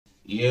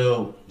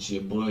Yo, it's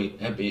your boy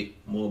EPICC.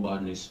 More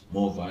Badness,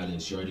 more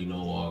violence. You already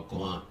know all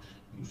gone.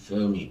 You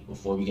feel me?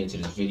 Before we get into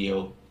this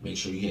video, make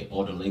sure you hit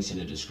all the links in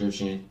the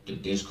description, the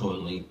Discord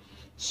link.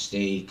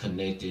 Stay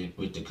connected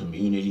with the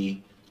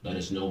community. Let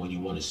us know when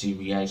you want to see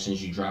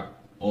reactions. You drop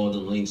all the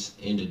links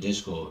in the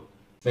Discord.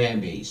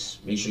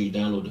 Fanbase. Make sure you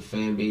download the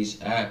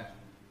Fanbase app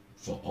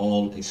for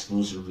all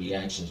exclusive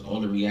reactions. All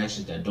the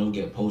reactions that don't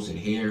get posted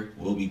here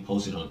will be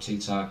posted on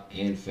TikTok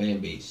and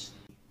Fanbase.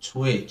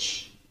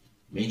 Twitch.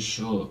 Make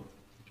sure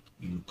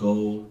you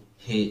go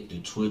hit the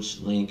Twitch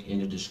link in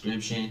the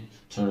description.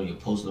 Turn on your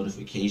post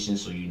notifications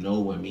so you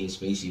know when me and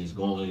SPACEY is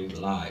going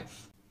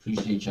live.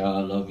 Appreciate y'all.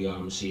 I love y'all. I'm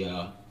gonna see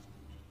y'all.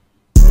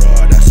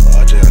 Raw, that's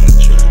RJ on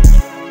the track.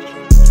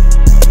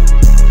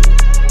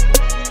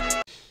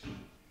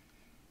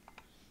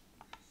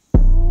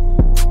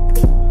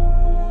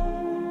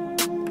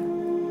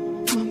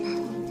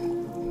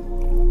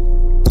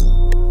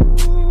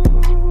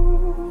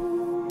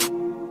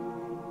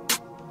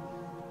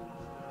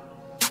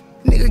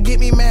 Nigga get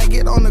me mad,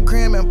 get on the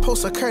gram and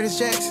post a Curtis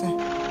Jackson.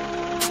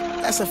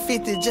 That's a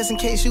 50 just in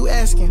case you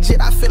asking.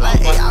 Shit, I feel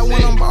like AI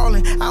when I'm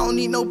ballin'. I don't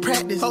need no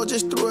practice. Oh,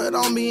 just threw it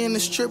on me in the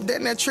strip,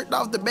 then that tricked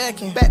off the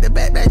back end. Back to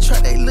back, that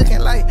truck, they looking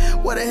like,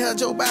 what the hell,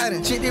 Joe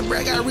Biden? Shit, this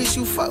brag, I reach,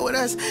 you fuck with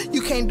us.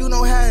 You can't do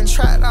no hiding.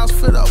 Try it, I was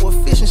filled up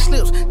with fish and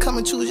slips. Come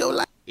and choose your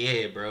life.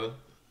 Yeah, bro.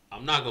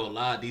 I'm not gonna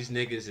lie, these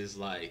niggas is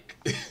like...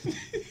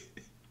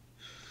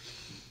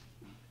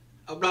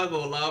 I'm not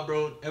gonna lie,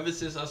 bro. Ever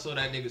since I saw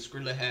that nigga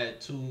Skrilla had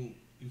two,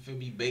 you feel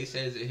me, bass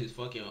heads in his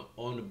fucking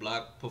on the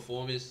block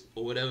performance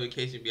or whatever the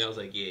case may be, I was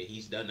like, yeah,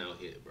 he's done out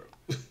here, bro.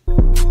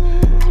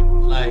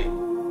 Like,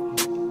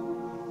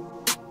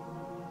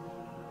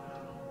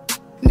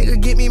 Nigga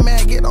get me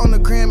mad, get on the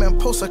gram and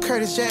post a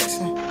Curtis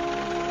Jackson.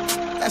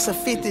 That's a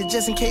 50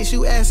 just in case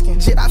you asking.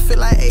 Shit, I feel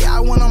like AI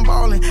when I'm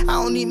ballin'. I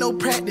don't need no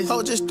practice.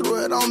 Oh, just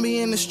threw it on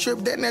me in the strip,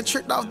 then that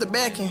tricked off the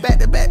back end. Back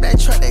to back, that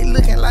truck, they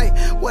looking like,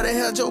 what the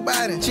hell, Joe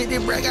Biden? Shit,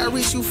 this brag, I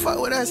reach, you fuck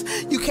with us.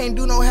 You can't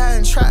do no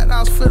hiding. Try it, I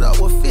was filled up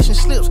with fish and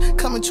slips.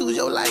 Come and choose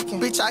your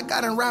liking. Bitch, I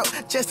got en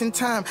route just in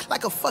time,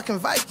 like a fucking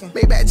Viking.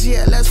 Baby, at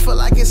GLS feel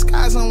like it's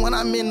Sky Zone when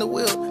I'm in the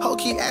wheel. Ho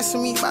keep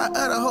asking me about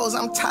other hoes,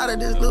 I'm tired of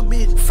this little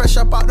bitch. Fresh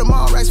up out the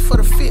mall, rights for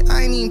the fit,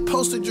 I ain't even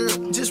post a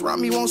drip. Just rock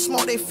me, won't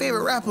smoke, they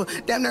favorite rapper.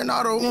 Damn, they're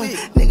not a win.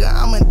 Nigga,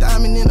 I'm a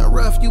diamond in the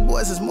rough, you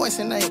boys is moist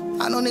and night.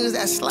 I know niggas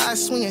that slide,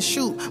 swing, and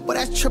shoot, but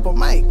that's triple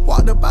mic.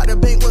 Walked up out the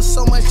bank with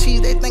so much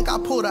cheese, they think I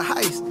pulled a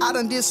heist. I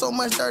done did so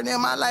much dirt in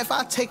my life,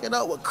 I take it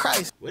up with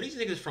Christ. where these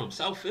niggas from?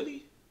 South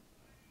Philly?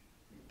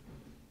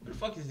 Where the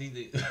fuck is these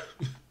niggas?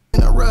 In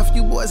the rough,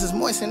 you boys is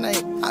moist and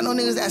night. I know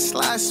niggas that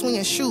slide, swing,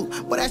 and shoot,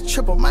 but that's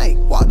triple mic.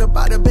 Walked up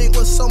out the bank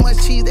with so much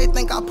cheese, they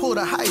think I pulled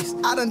a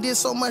heist. I done did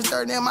so much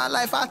dirt in my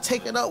life, I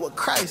take it up with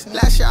Christ.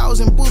 Last year I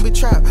was in booby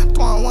trap,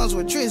 throwing ones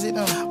with Drizzy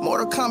them.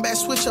 Mortal Kombat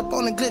switch up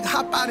on the glick,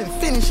 hop out and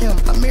finish him.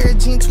 A mirror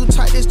jean too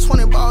tight, this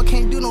 20 ball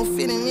can't do no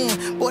fitting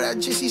in. Boy, that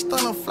Jissy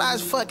Stunna fly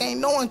as fuck,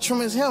 ain't no one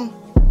trim as him.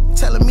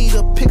 Telling me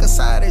to pick a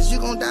side, is you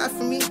gon' die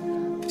for me?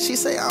 She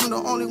say I'm the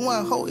only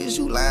one, ho, is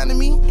you lying to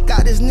me?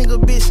 Got this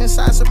nigga bitch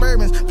inside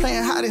Suburbans,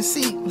 playing hide and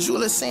seek.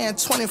 Jeweler saying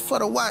 20 for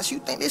the watch, you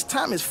think this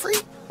time is free?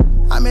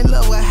 I'm in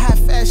love with high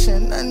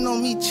fashion, nothing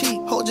on me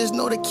cheap. Ho, just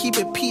know to keep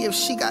it P if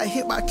she got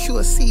hit by Q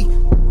or C.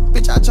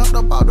 Bitch, I jumped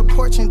up off the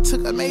porch and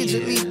took a major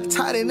leap.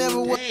 Tired it never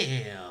was.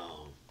 Damn.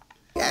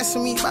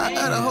 Asking me about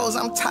other hoes,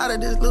 I'm tired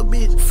of this little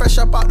bitch. Fresh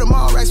up out the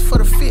mall, rights for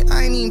the fit,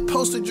 I ain't even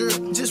post a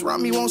drip. Just rock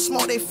me, won't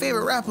smoke, they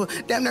favorite rapper.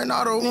 Damn, they're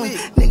not a win.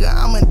 Nigga,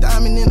 I'm a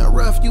diamond in the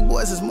rough, you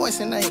boys is moist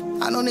and night.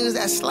 I know niggas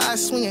that slide,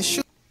 swing, and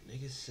shoot.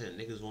 Niggas said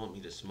niggas want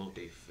me to smoke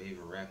their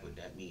favorite rapper,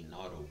 that mean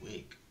not a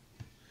wig.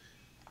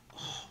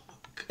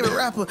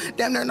 Rapper,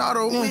 damn, they're not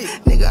a win.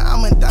 Nigga,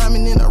 I'm a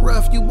diamond in the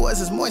rough, you boys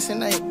is moist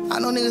and night. I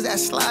know niggas that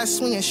slide,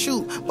 swing, and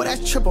shoot, but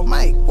that's triple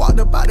mic. Walked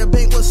up out the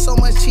bank with so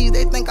much cheese,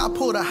 they think I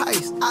pulled a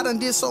heist. I done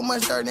did so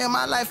much dirt in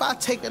my life, I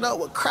take it up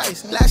with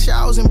Christ. Last year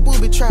I was in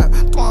booby trap,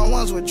 throwing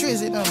ones with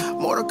Drizzy them.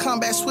 Mortal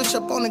Kombat switch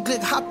up on the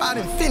glick, hop out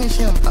and finish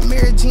him. A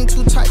mirror jean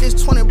too tight,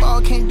 this 20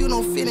 ball can't do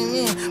no fitting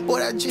in. Boy,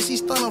 that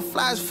Jissy Stunna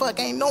fly as fuck,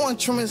 ain't no one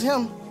trim as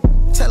him.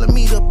 Telling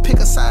me to pick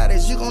a side,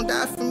 is you gon'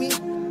 die for me?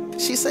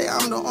 She say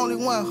I'm the only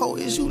one, ho,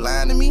 is you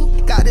lying to me?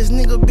 Got this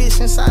nigga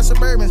bitch inside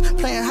Suburbans,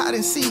 playing hide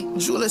and seek.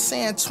 Jeweler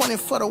saying 20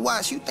 for the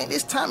watch, you think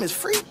this time is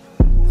free?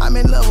 I'm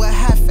in love with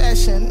high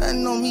fashion,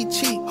 nothing on me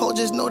cheap. Ho,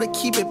 just know to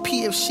keep it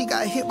P if she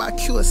got hit by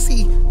Q or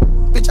C.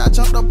 Bitch, I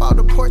jumped up off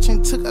the porch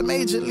and took a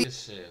major leap.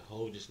 Just said,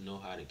 ho, just know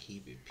how to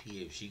keep it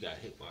P if she got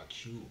hit by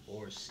Q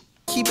or C.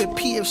 Keep it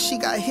P if she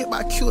got hit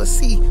by Q or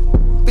C.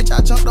 Bitch,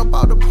 I jumped up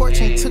off the porch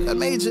and took a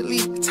major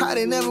leap. Tired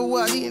it never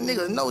was, these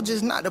niggas know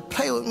just not to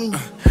play with me.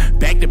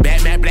 Back to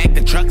back, black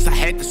the trucks, I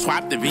had to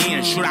swap the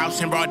VIN.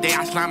 Shootouts in broad day,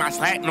 I slime my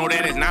slack, no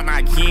that is not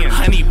my kin.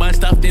 Honey bun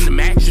stuffed in the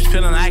mattress,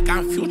 feeling like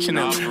I'm future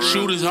them.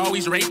 Shooters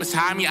always right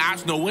beside me, I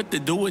just know what to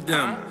do with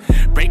them.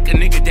 Break a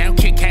nigga down,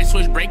 kick cat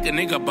switch, break a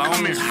nigga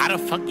bones. How the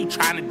fuck you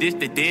tryna diss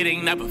the dead,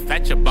 ain't never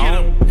fetch a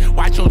bone.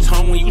 Watch your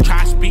tone when you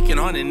try speaking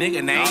on a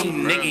nigga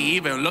name. Nigga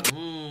even look.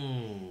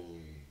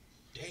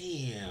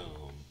 Damn.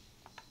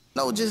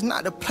 No, just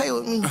not to play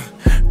with me.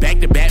 Back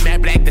to back,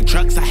 man, black the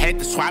trucks, I had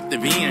to swap the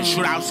VIN.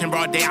 Shootouts in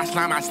broad day, I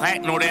slime my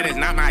slack, no, that is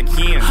not my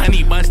kin.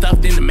 Honey bun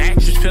stuffed in the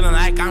mattress, feeling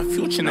like I'm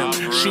future them.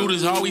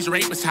 Shooters always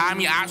right beside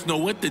me, I know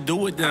what to do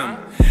with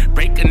them.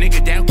 Break a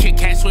nigga down, kick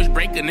cat switch,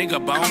 break a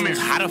nigga bones.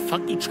 How the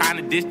fuck you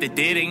tryna diss the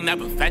dead, ain't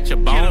never fetch a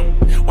bone.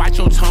 Watch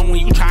your tongue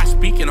when you try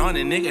speaking on a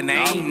nigga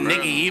name.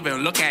 Nigga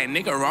even look at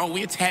nigga wrong,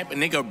 we tap a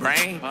nigga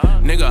brain.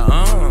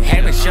 Nigga,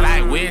 having shit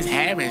I whiz,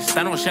 having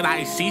stun on shit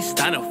I see,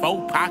 stunner,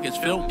 4 pockets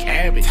filled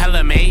cabbage. Tell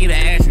a made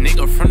ass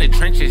nigga from the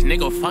trenches,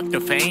 nigga, fuck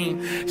the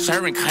fame.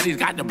 Serving cutties,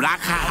 got the block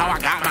hot, how I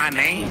got my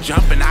name.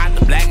 Jumping out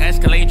the black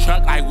Escalade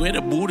truck like where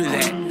the boot is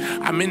at.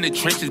 I'm in the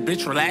trenches,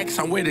 bitch, relax,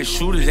 I'm where the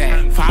shooters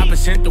at.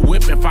 5% the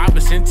whip and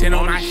 5% 10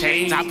 on my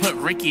shades. I put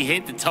Ricky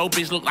hit the toe,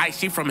 bitch, look like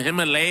she from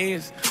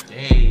Himalayas.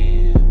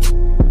 Damn.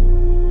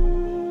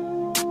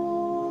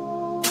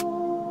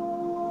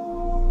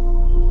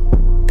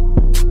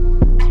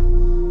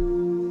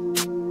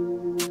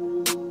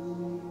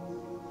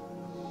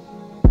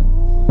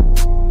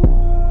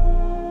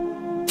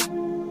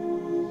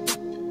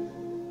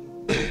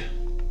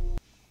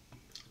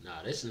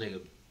 This nigga,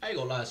 I ain't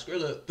gonna lie,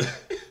 Skrilla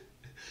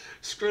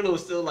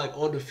was still like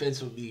on the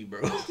fence with me, bro.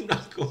 I'm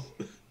not gonna